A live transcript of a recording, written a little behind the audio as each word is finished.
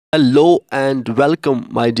Hello and welcome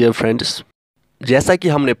my dear friends. जैसा कि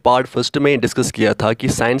हमने पार्ट फर्स्ट में डिस्कस किया था कि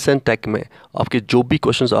साइंस एंड टेक में आपके जो भी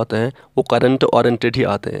क्वेश्चंस आते हैं वो करंट ओरिएंटेड ही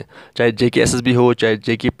आते हैं, चाहे JKSSB हो, चाहे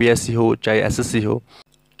JKPSC हो, चाहे SSC हो।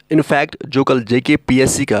 इनफैक्ट जो कल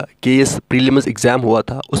JKPSC का केएस प्रीलिम्स एग्ज़ाम हुआ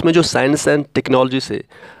था उसमें जो साइंस एंड टेक्नोलॉजी से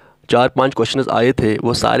 4-5 क्वेश्चंस आए थे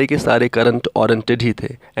वो सारे के सारे करंट ओरिएंटेड ही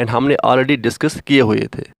थे एंड हमने ऑलरेडी डिस्कस किए हुए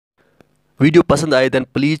थे। वीडियो पसंद आए देन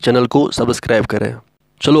प्लीज़ चैनल को सब्सक्राइब करें।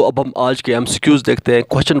 चलो अब हम आज के MCQs देखते हैं।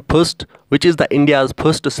 Question first, which is the India's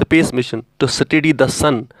first space mission to study the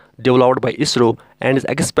sun developed by ISRO and is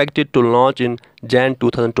expected to launch in Jan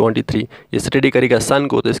 2023। ये स्टडी करेगा सन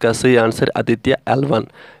को, तो इसका सही आंसर आदित्य L1।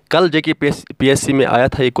 कल JKPSC में आया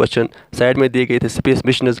था ये क्वेश्चन, साइड में दिए गए थे स्पेस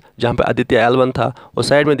मिशंस जहाँ पे आदित्य L1 था और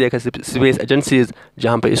साइड में दिया गया स्पेस एजेंसीज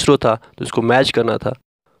जहाँ पे इसरो था, तो इसको मैच करना था।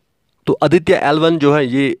 तो आदित्य L1 जो है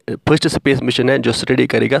ये फर्स्ट स्पेस मिशन है जो स्टडी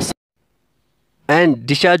करेगा। एंड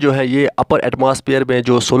दिशा जो है ये अपर एटमॉस्फेयर में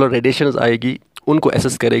जो सोलर रेडिएशंस आएगी उनको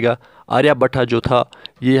एसेस करेगा। आर्यभट्टा जो था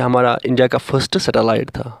ये हमारा इंडिया का फर्स्ट सैटेलाइट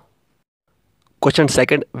था। Question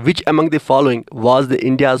second, which among the following was the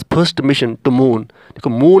India's first mission to moon. देखो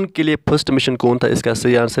मून के लिए फर्स्ट मिशन कौन था, इसका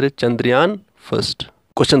सही आंसर है Chandrayaan first.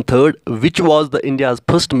 Question third, which was the India's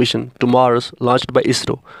first mission to Mars launched by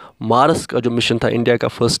ISRO. Mars का जो मिशन था इंडिया का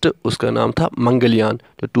फर्स्ट, उसका नाम था मंगलयान,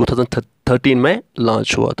 जो 2013 में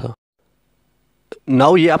लॉन्च हुआ था।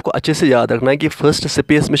 नाउ ये आपको अच्छे से याद रखना है कि फर्स्ट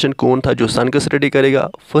स्पेस मिशन कौन था जो सन का स्टडी करेगा,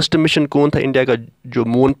 फर्स्ट मिशन कौन था इंडिया का जो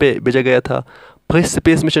मून पे भेजा गया था,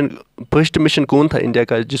 फर्स्ट मिशन कौन था इंडिया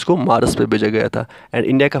का जिसको मार्स पे भेजा गया था, एंड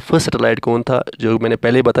इंडिया का फर्स्ट सैटेलाइट कौन था जो मैंने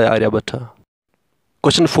पहले ही बताया, Aryabhatta.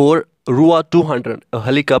 Question 4, Rua 200, a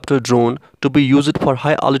helicopter drone to be used for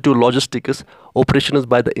high altitude logistics operations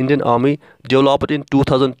by the Indian Army, developed in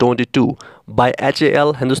 2022 by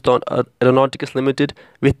HAL Hindustan Aeronautics Limited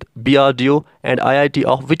with BRDO and IIT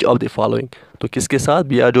of which of the following। तो किसके साथ?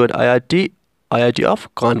 BRDO and IIT of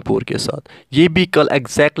Kanpur के साथ। ये भी कल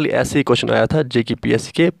exactly ऐसे ही question आया था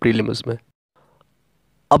JKPSC के प्रीलिम्स में।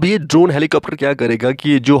 अब ये ड्रोन हेलीकॉप्टर क्या करेगा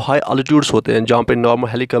कि जो हाई ऑल्टीट्यूड्स होते हैं जहाँ पे नॉर्मल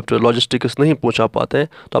हेलीकॉप्टर लॉजिस्टिक्स नहीं पहुँचा पाते हैं,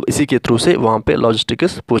 तो अब इसी के थ्रू से वहाँ पे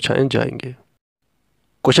लॉजिस्टिक्स पहुँचाए जाएंगे।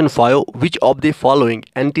 Question 5, which of the following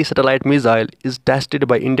anti satellite missile is tested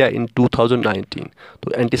by India in 2019।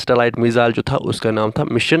 तो एंटी सैटेलाइट मिसाइल जो था उसका नाम था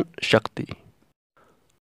मिशन शक्ति।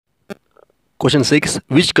 Question 6,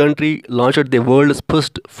 which country launched the world's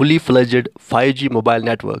first fully fledged 5G mobile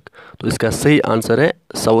network. तो इसका सही आंसर है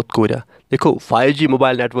साउथ कोरिया। देखो 5G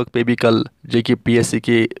मोबाइल नेटवर्क पे भी कल JKPSC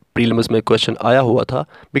के प्रीलिम्स में क्वेश्चन आया हुआ था,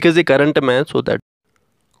 बिकॉज ये करंट में है, so that.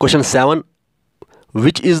 Question 7,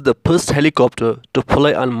 which is the first helicopter to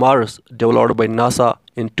fly on Mars developed by NASA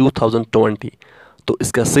इन 2020। तो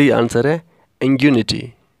इसका सही आंसर है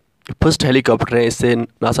इंग्यूनिटी। फर्स्ट हेलीकॉप्टर है, इससे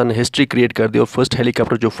नासा ने हिस्ट्री क्रिएट कर दी और फर्स्ट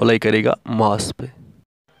हेलीकॉप्टर जो फ्लाई करेगा मार्स पे।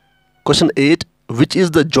 Question 8, which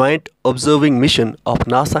is the joint observing mission of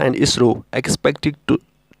NASA and ISRO expected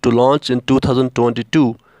to launch in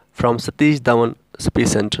 2022 from Satish Dhawan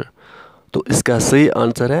space centre. तो इसका सही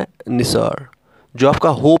आंसर है निसार। जो आपका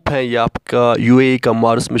होप है ये आपका UAE का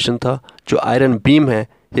मार्स मिशन था। जो आयरन बीम है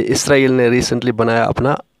ये इसराइल ने रिसेंटली बनाया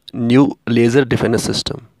अपना new laser defence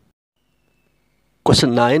system. Question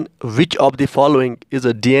 9, which of the following is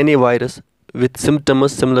a DNA virus with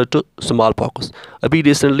symptoms similar to small pox. अभी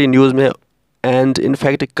रिसेंटली न्यूज़ में एंड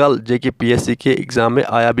इनफैक्ट कल JKPSC के एग्ज़ाम में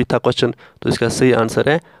आया भी था क्वेश्चन, तो इसका सही आंसर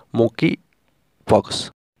है Moki pox.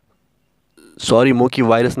 Sorry, Moki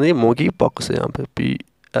virus नहीं, मोकी पॉक्स है यहाँ पे,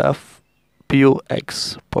 POX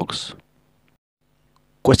pox.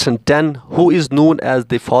 Question 10, who is known as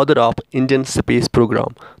the father of Indian space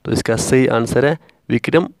programme. तो इसका सही आंसर है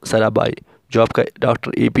विक्रम साराभाई। जो आपका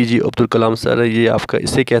doctor APJ Abdul Kalam sir है, ये आपका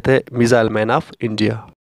इसे कहते हैं missile man of India.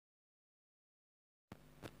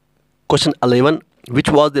 Question 11, which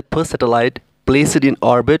was the first satellite placed in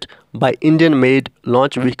orbit by Indian made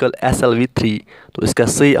launch vehicle SLV-3। तो इसका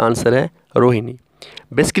सही आंसर है रोहिणी।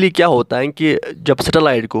 बेसिकली क्या होता है कि जब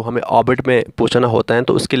सैटेलाइट को हमें ऑर्बिट में पहुंचाना होता है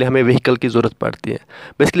तो उसके लिए हमें व्हीकल की ज़रूरत पड़ती है।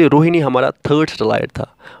 बेसिकली रोहिणी हमारा थर्ड सैटेलाइट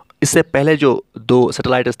था। इससे पहले जो 2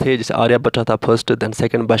 सैटेलाइट्स थे, जैसे आर्यभट्टा था फर्स्ट, देन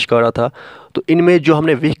सेकंड बशकारा था, तो इनमें जो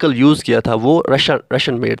हमने व्हीकल यूज़ किया था वो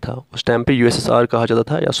रशियन मेड था। उस टाइम पे USSR कहा जाता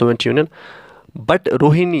था या सोवियत यूनियन। बट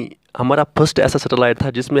रोहिणी हमारा फर्स्ट ऐसा सैटेलाइट था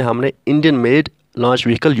जिसमें हमने Indian made launch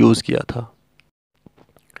vehicle use किया था।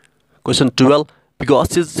 Question 12,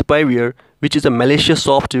 Pegasus spyware, which is a malicious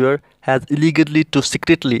software, has illegally to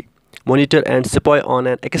secretly monitor and spy on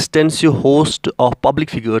an extensive host of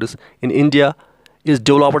public figures in India is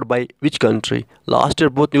developed by which country. Last year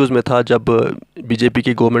बहुत news में था जब BJP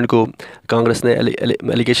की government को कांग्रेस ने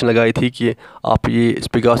allegation लगाई थी कि आप ये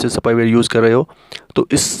पेगासस स्पाईवेयर यूज़ कर रहे हो। तो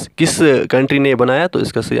इस किस कंट्री ने बनाया, तो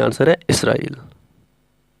इसका सही आंसर है Israel.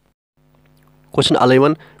 Question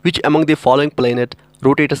 11, which among the following planet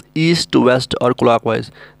rotates east to waste और क्लॉकवाइज।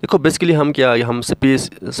 देखो बेसिकली हम स्पेस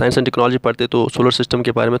साइंस एंड टेक्नोलॉजी पढ़ते तो सोलर सिस्टम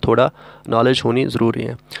के बारे में थोड़ा नॉलेज होनी ज़रूरी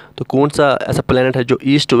है। तो कौन सा ऐसा प्लैनेट है जो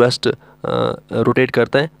ईस्ट टू वेस्ट रोटेट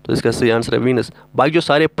करता है, तो इसका सही आंसर है वीनस। बाकी जो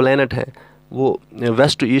सारे प्लैनेट हैं वो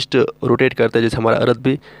वेस्ट टू ईस्ट रोटेट करते हैं, जैसे हमारा अर्थ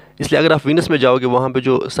भी। इसलिए अगर आप वीनस में जाओगे वहाँ पे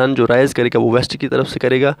जो सन जो राइज करेगा वो वेस्ट की तरफ से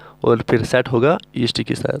करेगा और फिर सेट होगा ईस्ट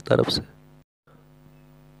की तरफ से।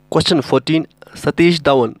 Question 14, Satish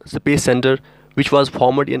Dhawan space centre which was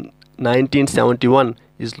formed in 1971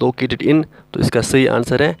 is located in, तो इसका सही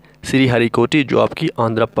आंसर है श्रीहरिकोटी, जो आपकी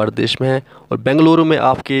आंध्र प्रदेश में है। और बेंगलुरु में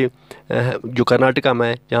आपके जो कर्नाटका में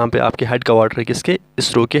है, यहाँ पे आपके हेड क्वार्टर है किसके,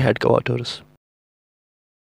 इसरो के हेड क्वार्टर्स।